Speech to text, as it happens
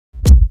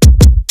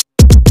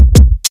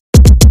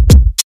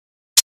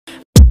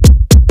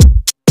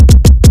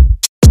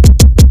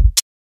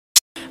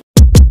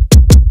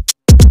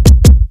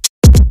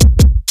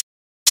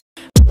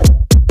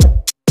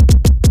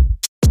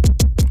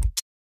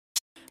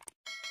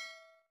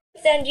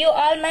And you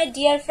all, my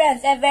dear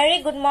friends, a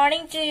very good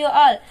morning to you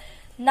all.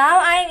 Now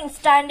I am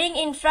standing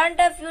in front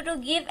of you to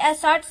give a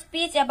short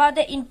speech about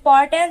the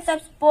importance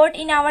of sport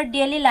in our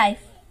daily life.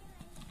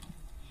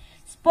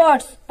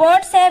 Sports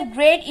have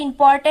great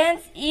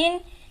importance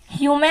in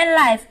human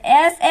life.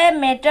 As a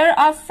matter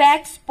of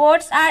fact,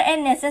 sports are a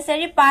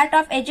necessary part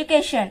of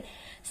education.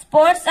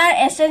 Sports are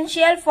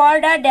essential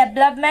for the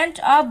development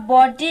of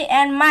body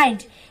and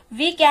mind.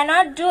 We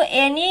cannot do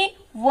any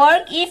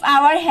work if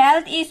our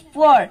health is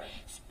poor.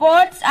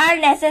 Sports are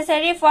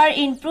necessary for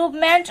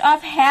improvement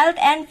of health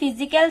and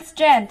physical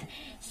strength.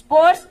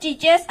 Sports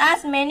teaches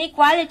us many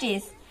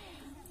qualities.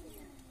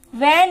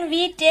 When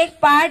we take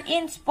part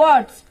in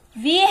sports,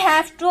 we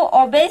have to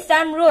obey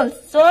some rules.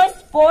 So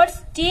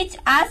sports teach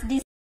us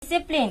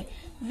discipline,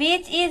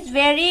 which is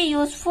very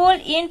useful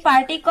in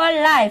practical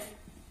life.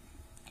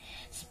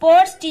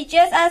 Sports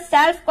teaches us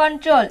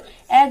self-control.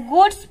 A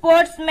good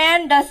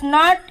sportsman does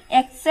not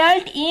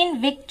exult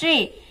in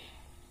victory.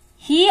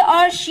 He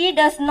or she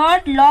does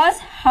not lose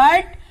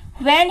heart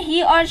when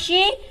he or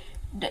she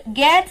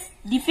gets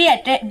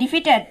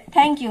defeated.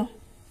 Thank you.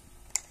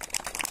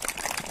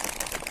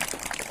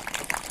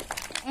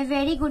 A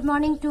very good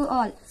morning to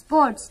all.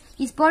 Sports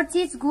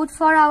is good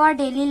for our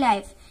daily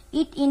life.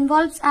 It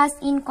involves us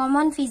in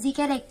common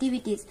physical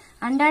activities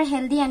under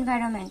healthy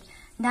environment.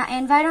 The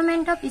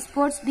environment of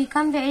sports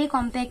become very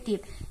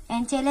competitive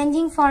and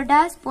challenging for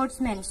the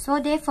sportsmen. So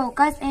they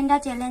focus on the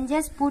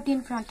challenges put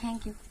in front.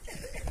 Thank you.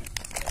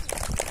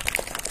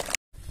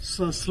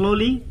 So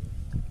slowly,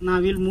 now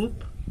we'll move.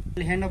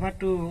 We'll hand over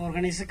to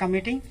organization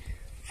committee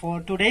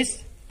for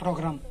today's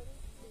program.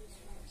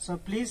 So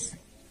please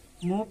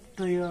move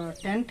to your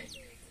tent,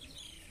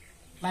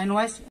 line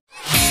wise.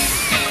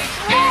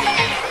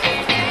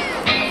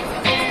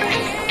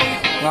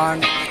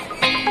 1, 2,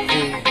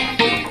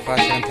 5,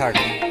 7, 30.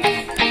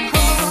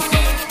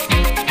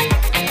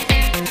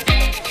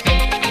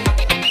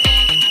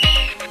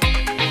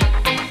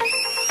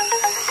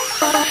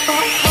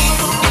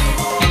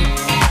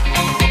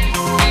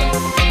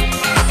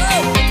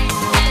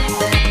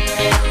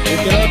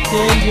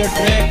 Change your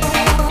track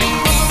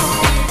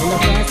in the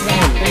first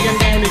round. Second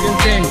round you can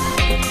change.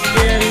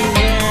 Third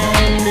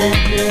round you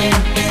can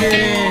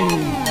change.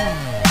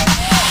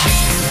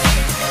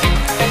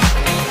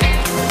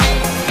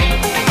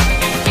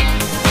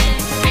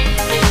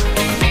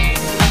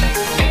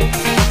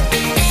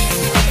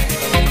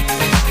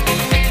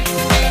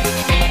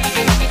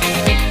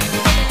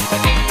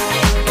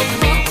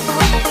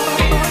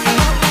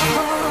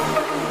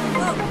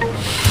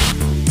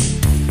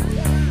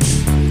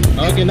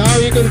 Okay, now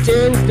you can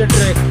change the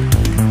track.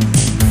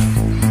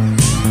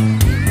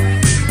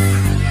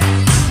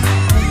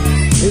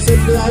 You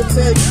should be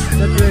outside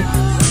the track.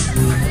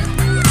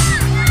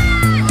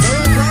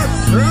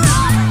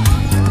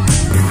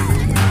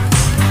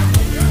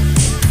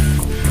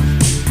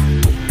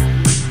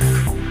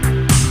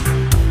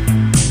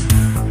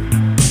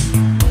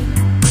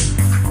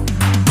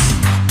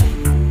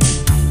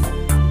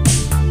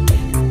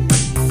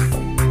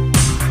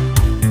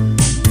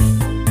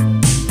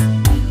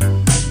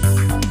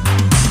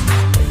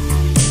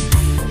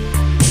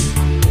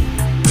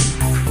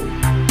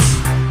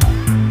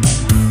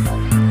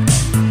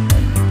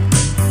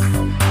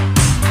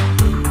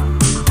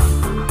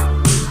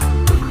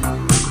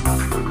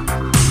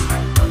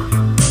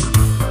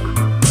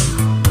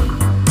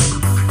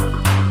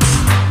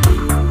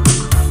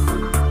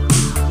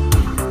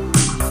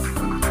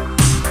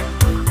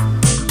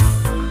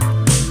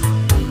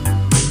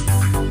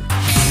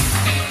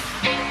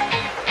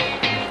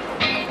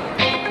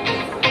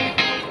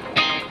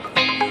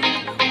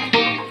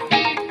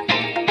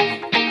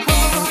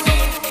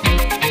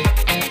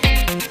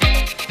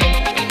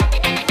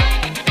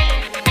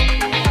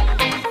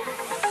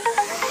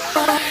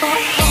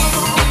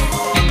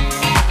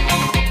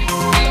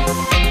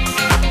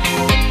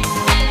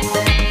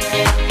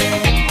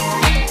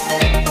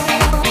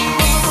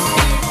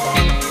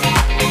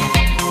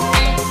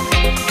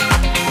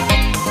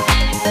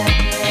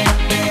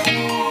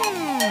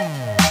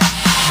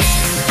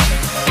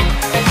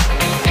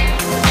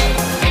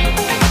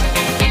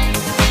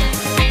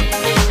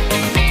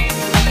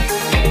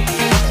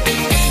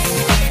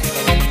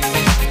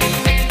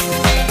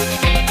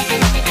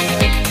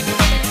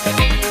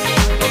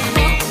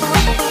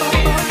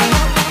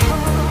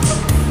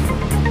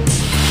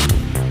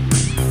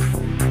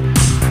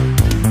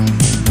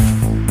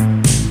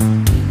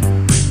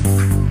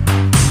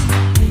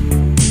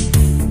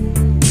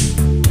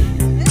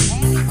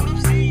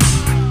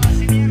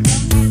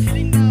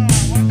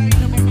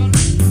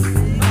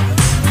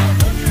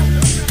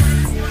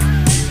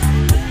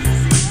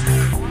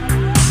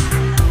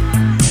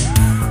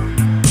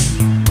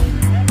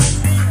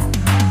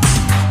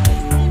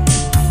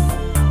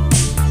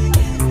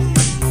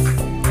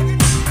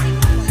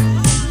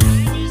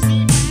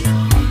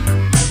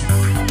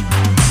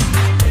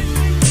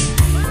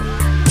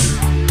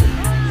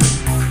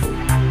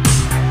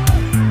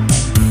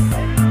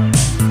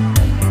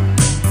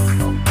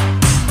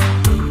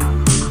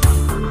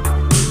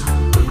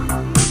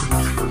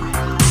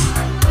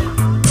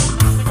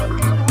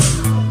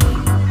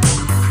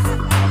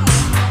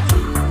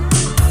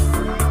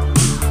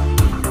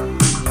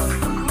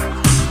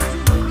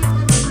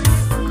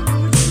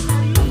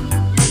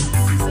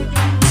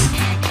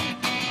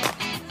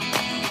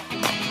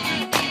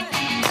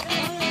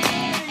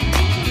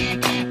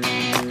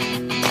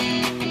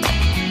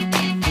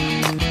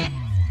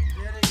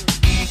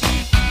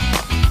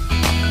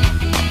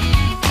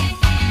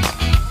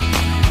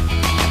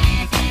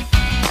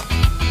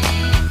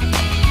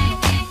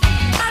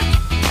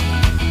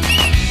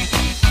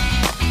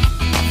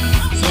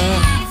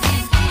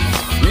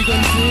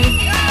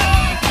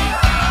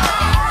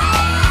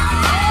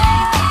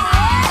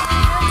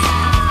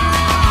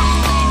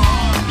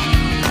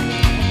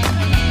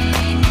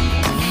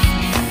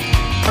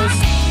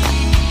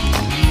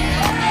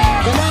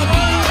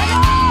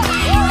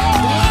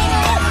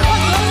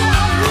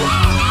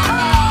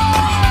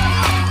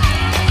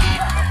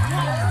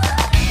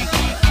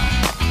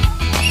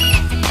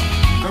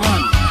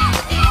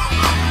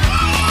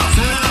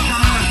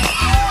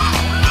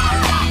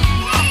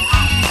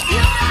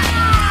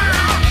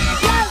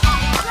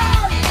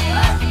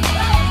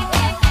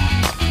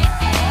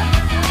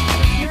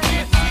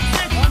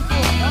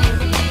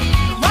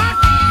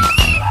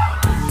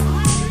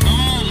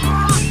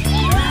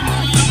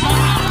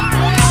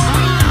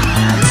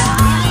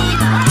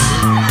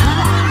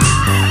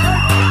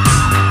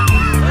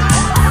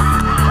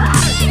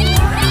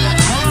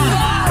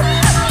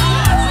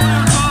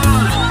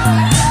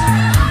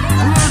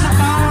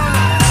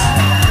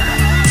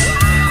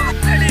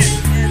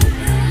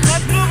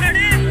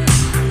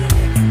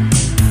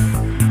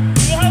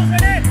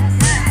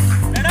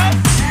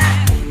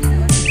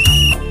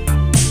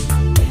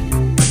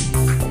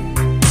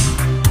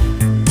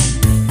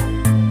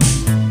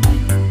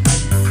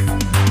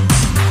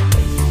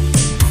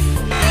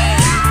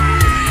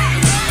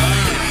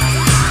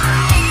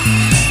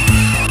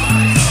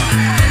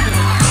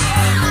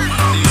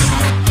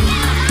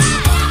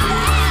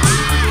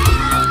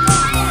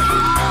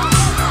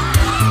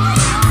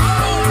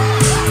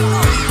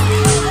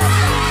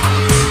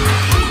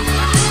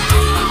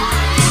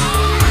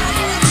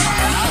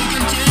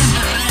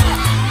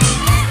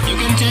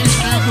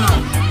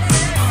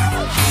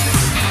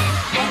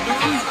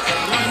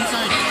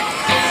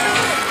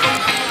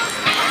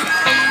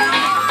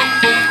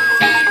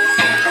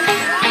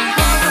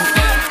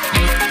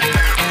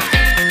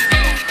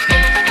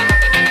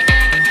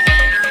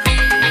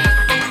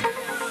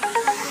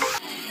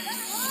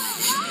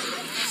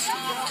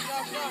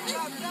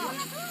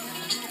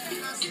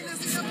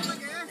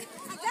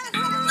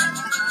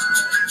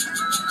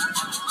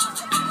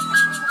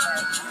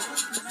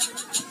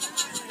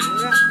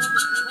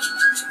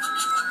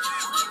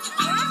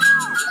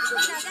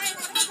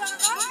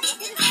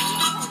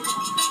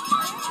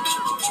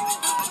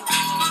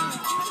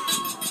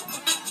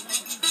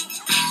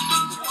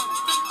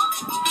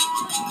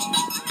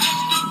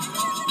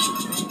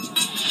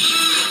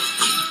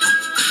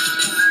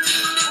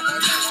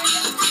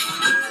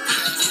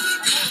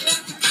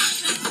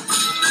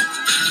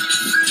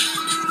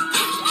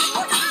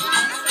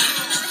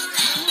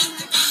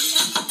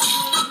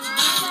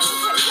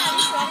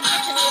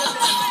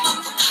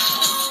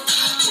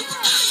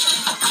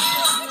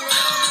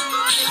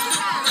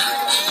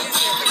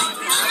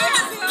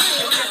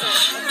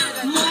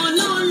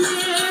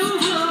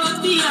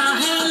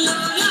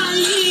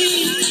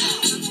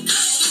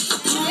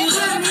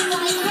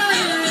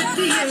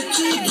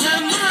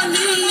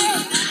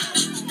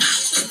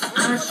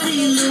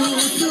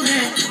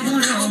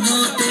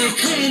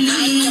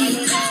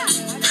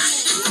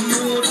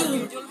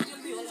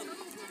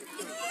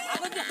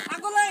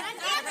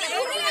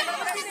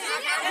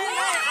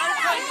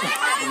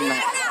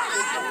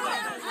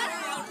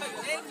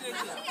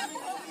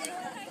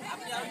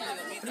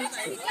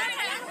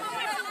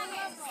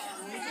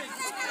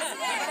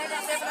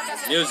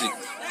 Music.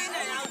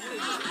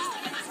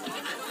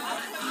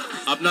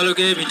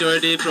 আপোনালোকে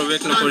ভিতৰেদি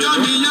প্ৰৱেশ নকৰিব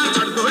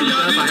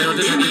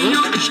বাহিৰতে থাকিব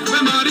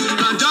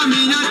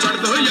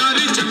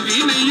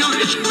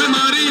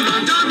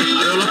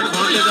আৰু অলপ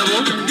ঘৰতে যাব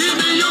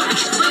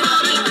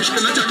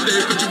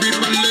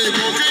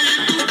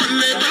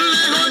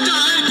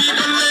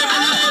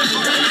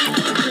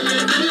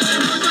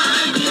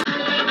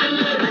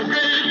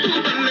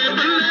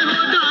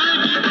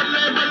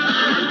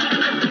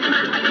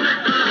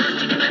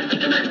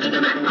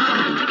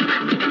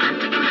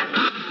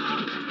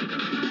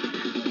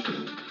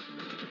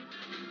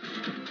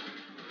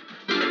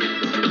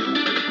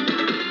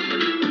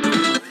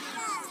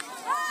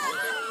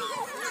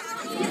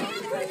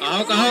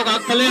আহক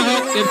আগফালে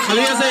আহক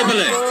খালি আছে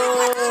এইফালে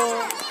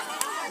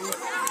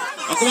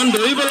অকমান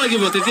দৌৰিব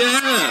লাগিব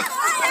তেতিয়াহে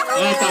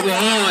পাব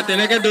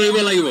তেনেকে দৌৰিব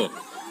লাগিব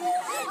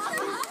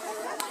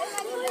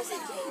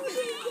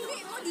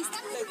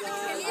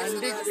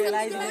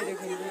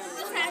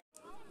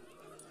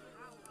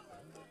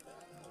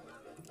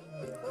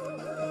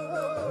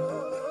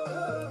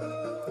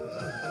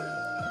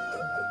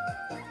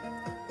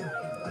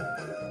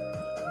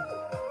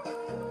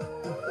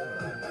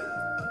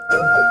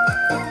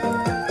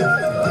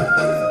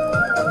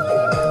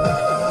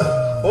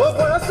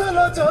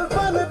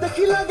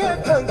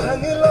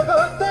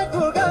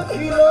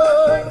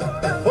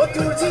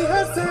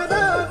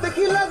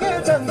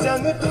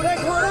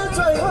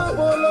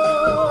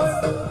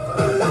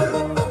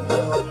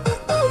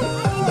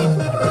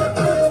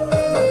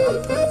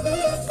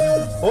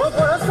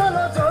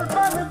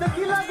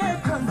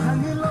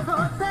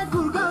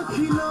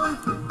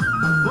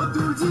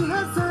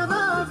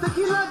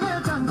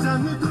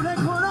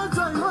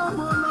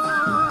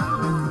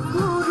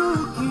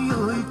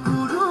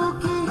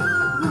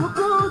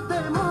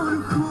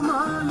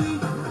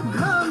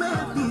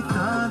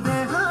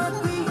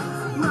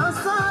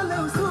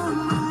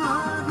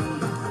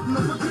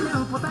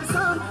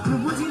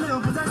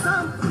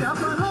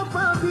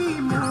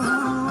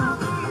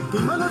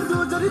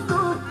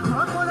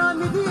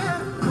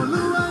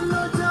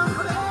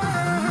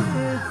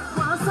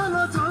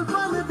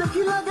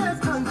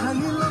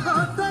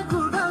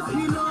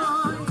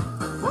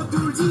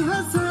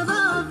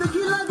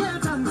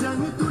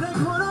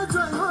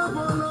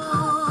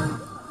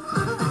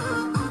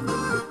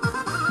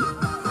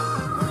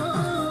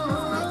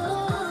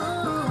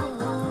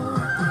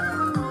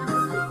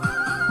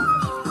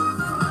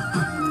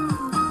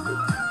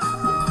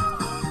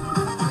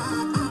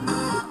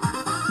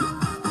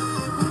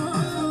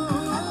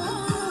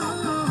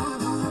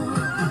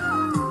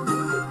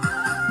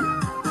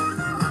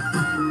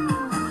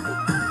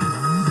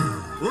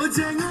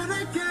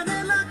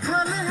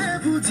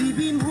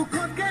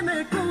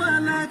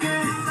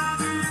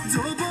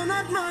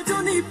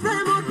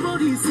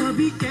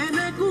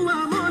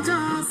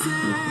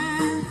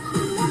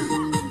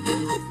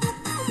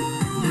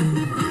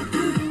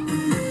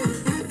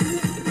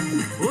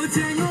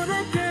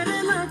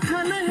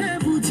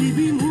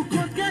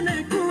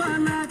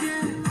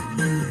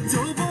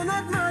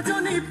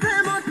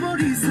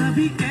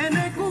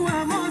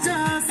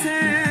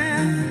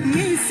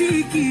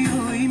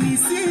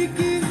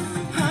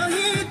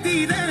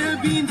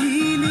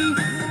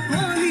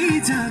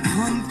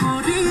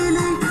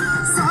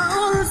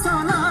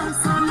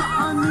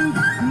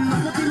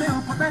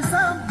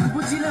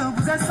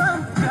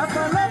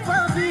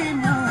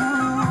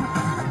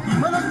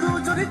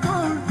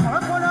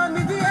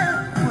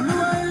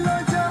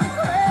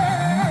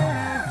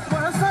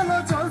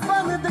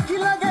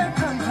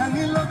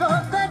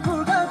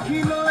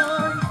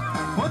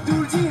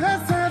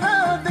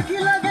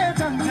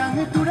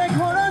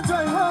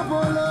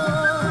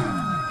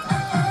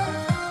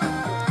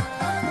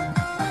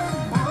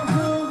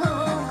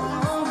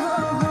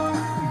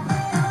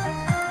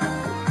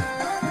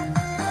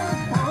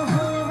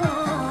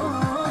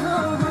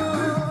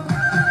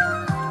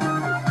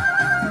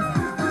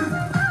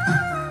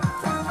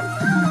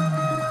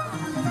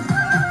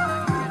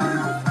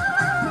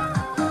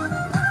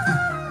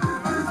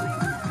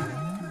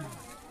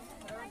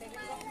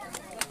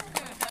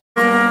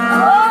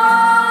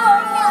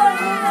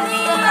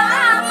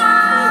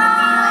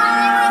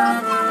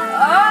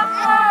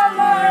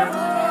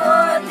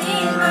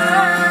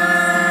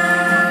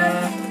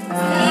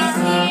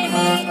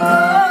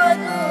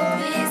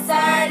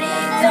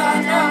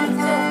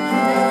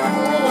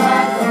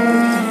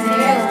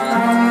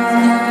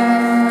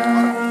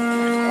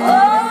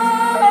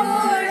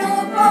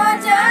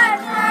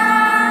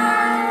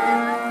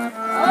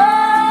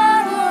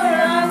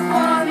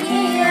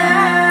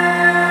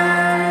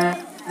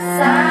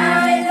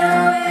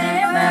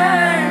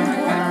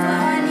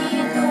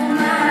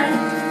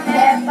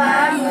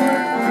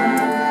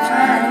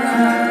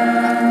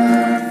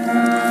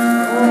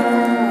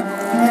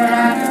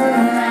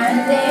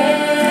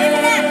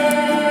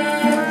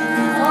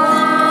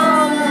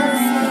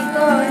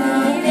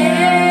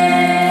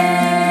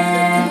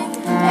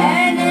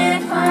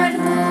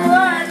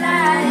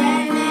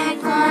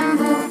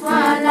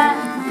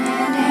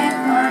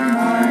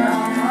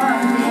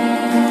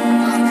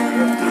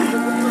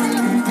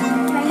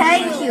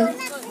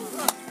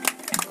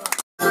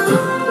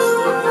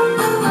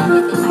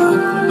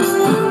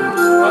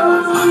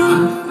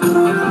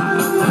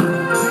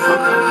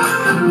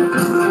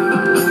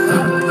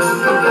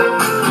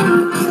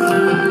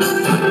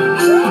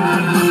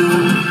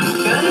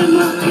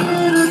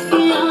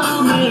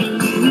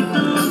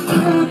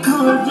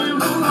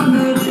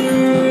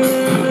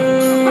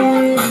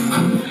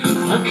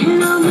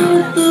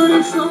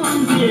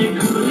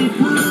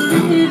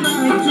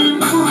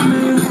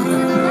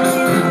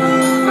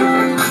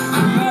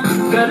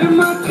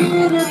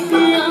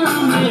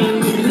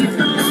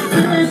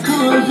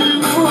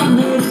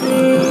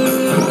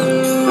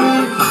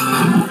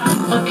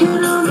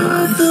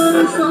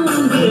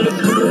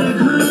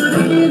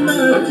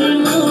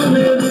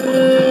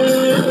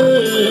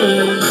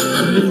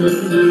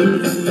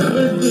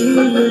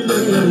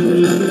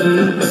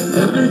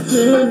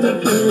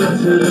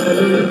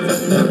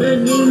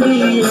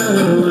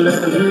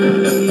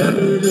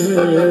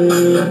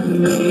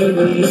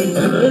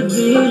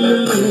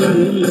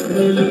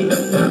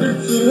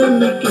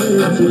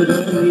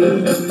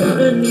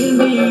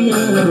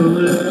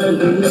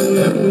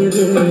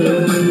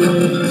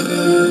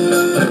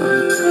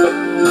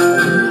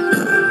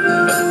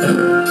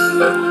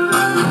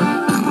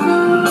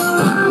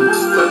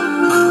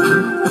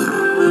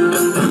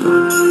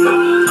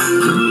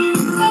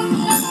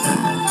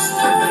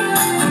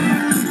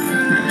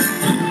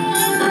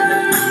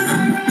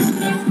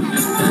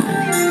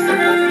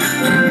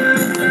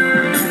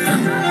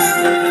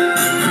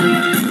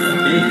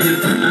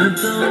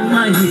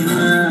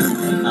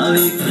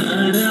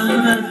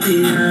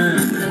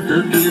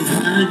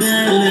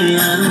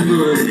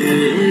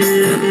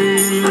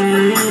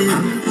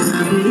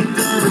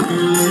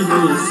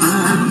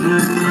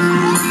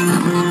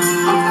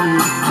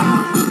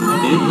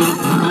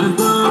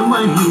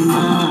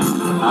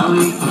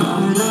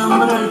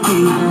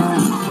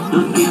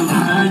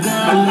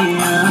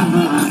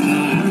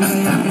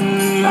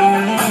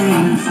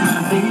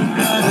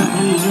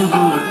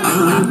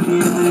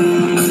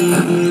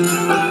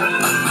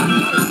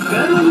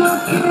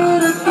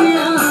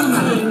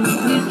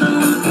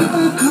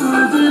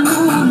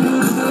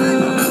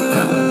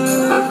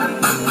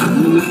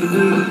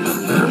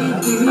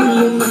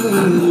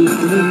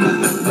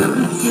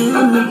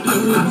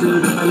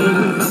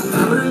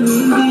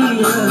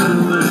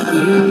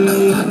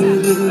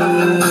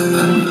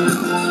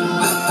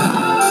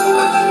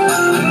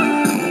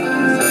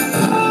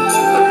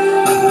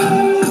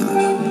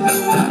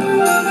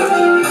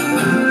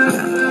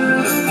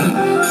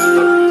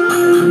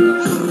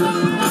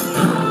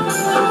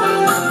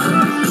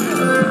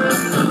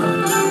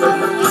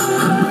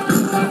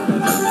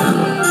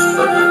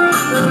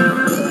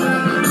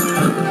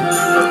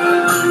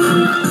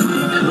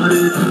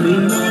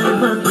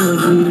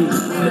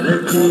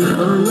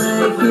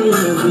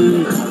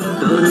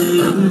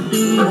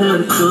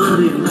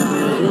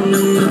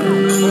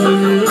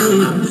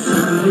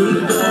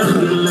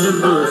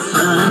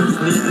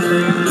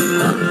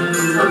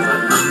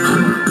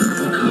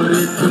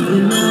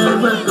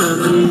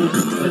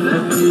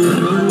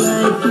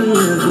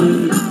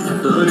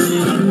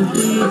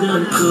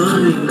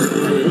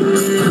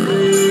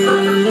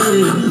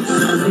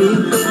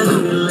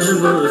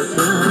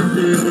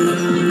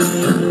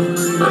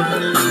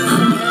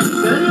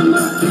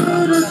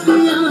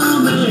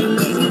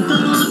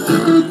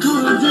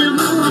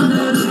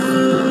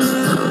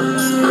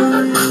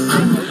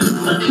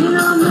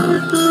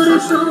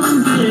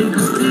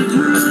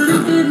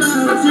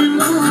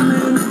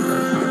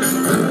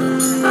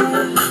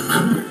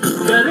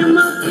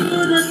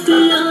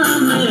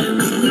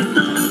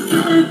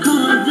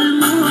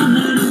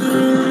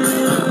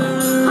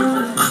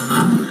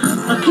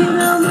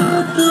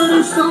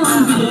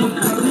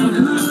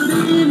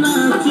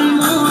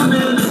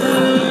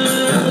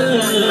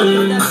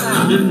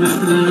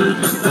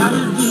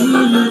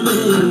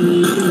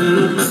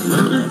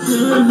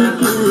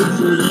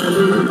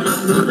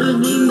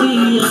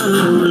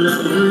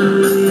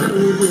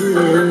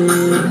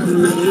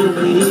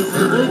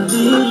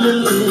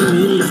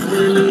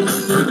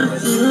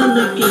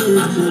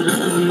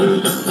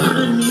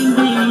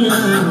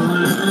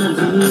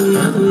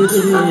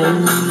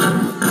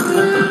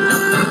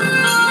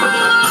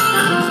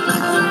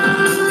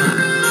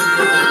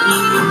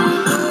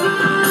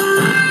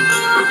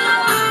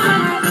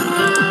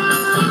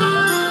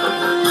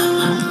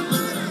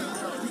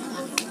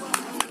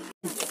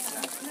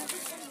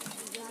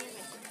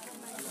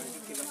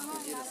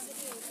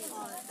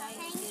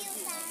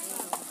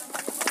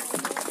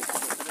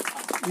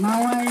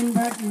Now I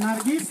invite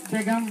Nargis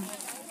Begum.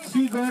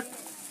 She got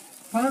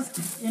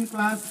first in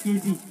class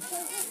KG.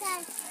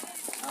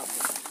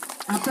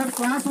 After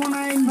class 1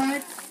 I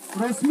invite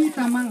Rosmi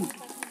Tamang.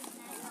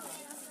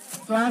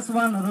 Class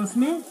 1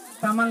 Rosmi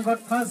Tamang got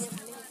first.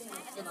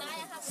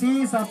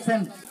 She is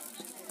absent.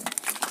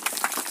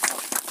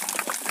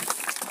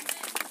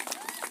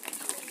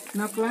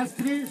 Now class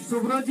 3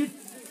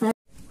 Subrojit.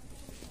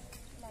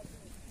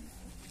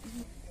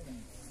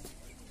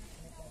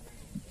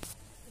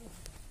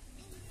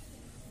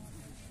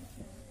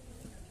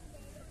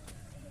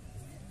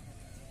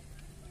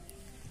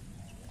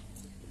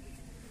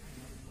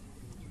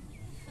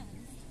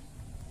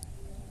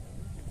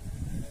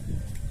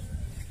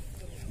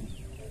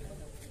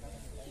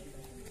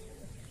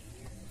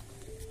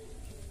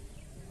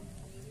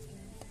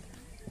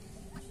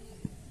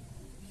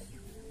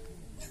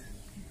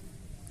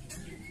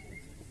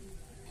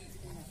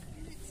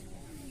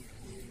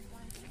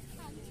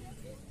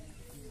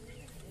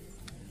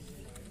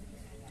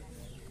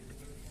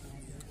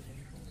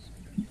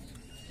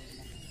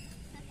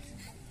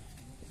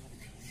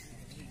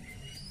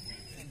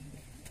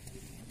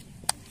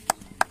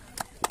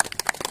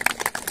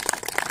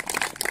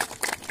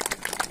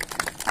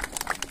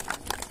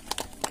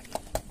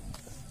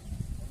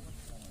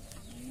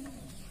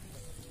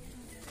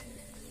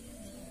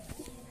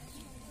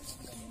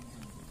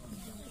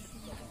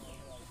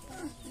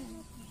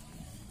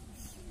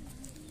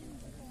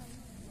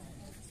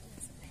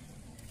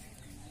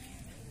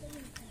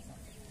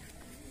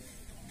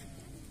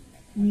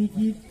 we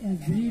give a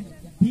very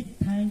big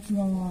thanks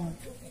to our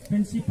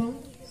principal,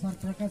 Sir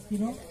Prakash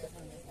Kiro,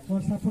 for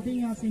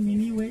supporting us in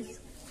many ways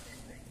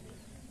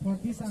for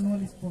this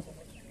annual sport.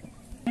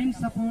 Main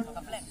support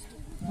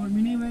for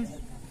many ways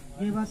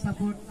gave us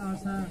support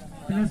as a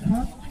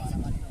transport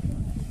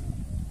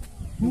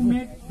who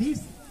made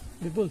this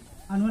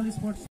annual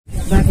sports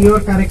that your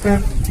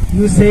character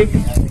you shaped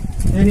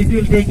and it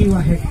will take you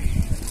ahead.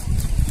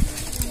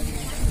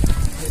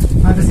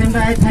 At the same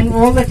time, I thank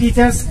all the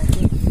teachers,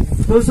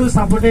 those who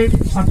supported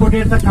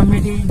the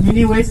committee in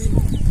many ways,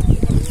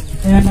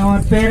 and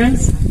our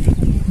parents,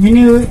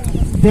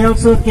 they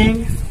also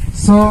came,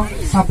 so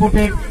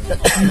supported,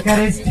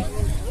 encouraged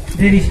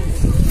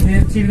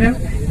their children.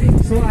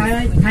 So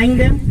I thank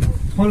them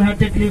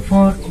wholeheartedly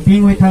for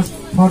being with us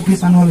for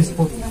this annual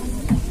sport.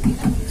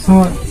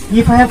 So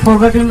if I have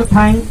forgotten to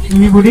thank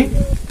anybody,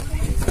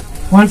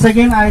 once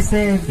again I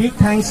say a big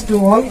thanks to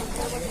all,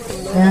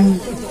 and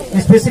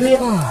especially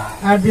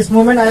at this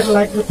moment I would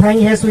like to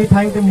thank, yes, we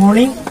thank the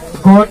morning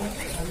God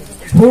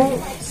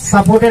who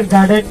supported,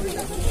 guided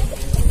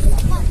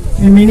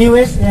in many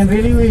ways, and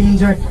really we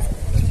enjoyed.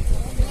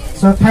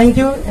 So thank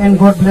you and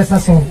God bless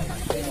us all.